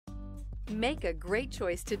Make a great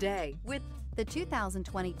choice today with the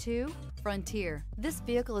 2022 Frontier. This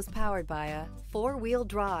vehicle is powered by a 4-wheel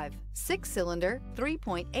drive, 6-cylinder,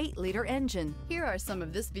 3.8-liter engine. Here are some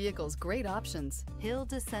of this vehicle's great options: hill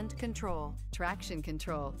descent control, traction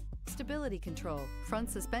control, stability control, front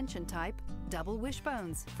suspension type, double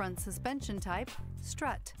wishbones, front suspension type,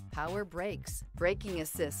 strut, power brakes, braking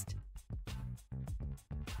assist.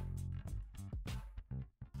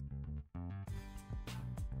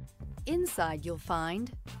 Inside you'll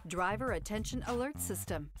find driver attention alert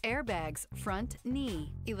system, airbags, front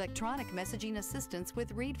knee, electronic messaging assistance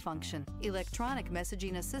with read function, electronic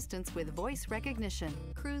messaging assistance with voice recognition,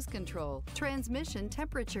 cruise control, transmission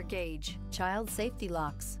temperature gauge, child safety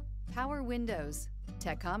locks, power windows,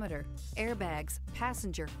 tachometer, airbags,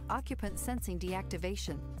 passenger, occupant sensing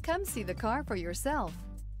deactivation. Come see the car for yourself.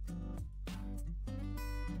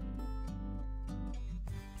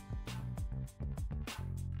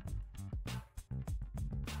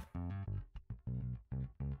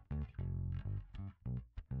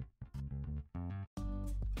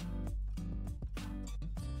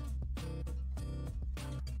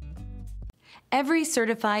 Every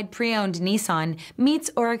certified pre-owned Nissan meets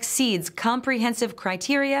or exceeds comprehensive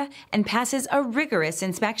criteria and passes a rigorous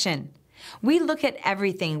inspection. We look at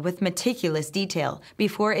everything with meticulous detail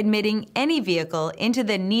before admitting any vehicle into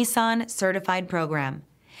the Nissan Certified program.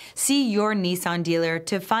 See your Nissan dealer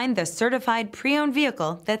to find the certified pre-owned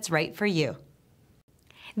vehicle that's right for you.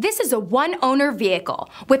 This is a one-owner vehicle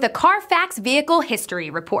with a Carfax Vehicle History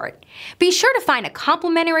Report. Be sure to find a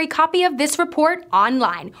complimentary copy of this report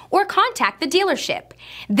online or contact the dealership.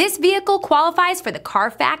 This vehicle qualifies for the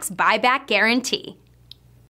Carfax Buyback Guarantee.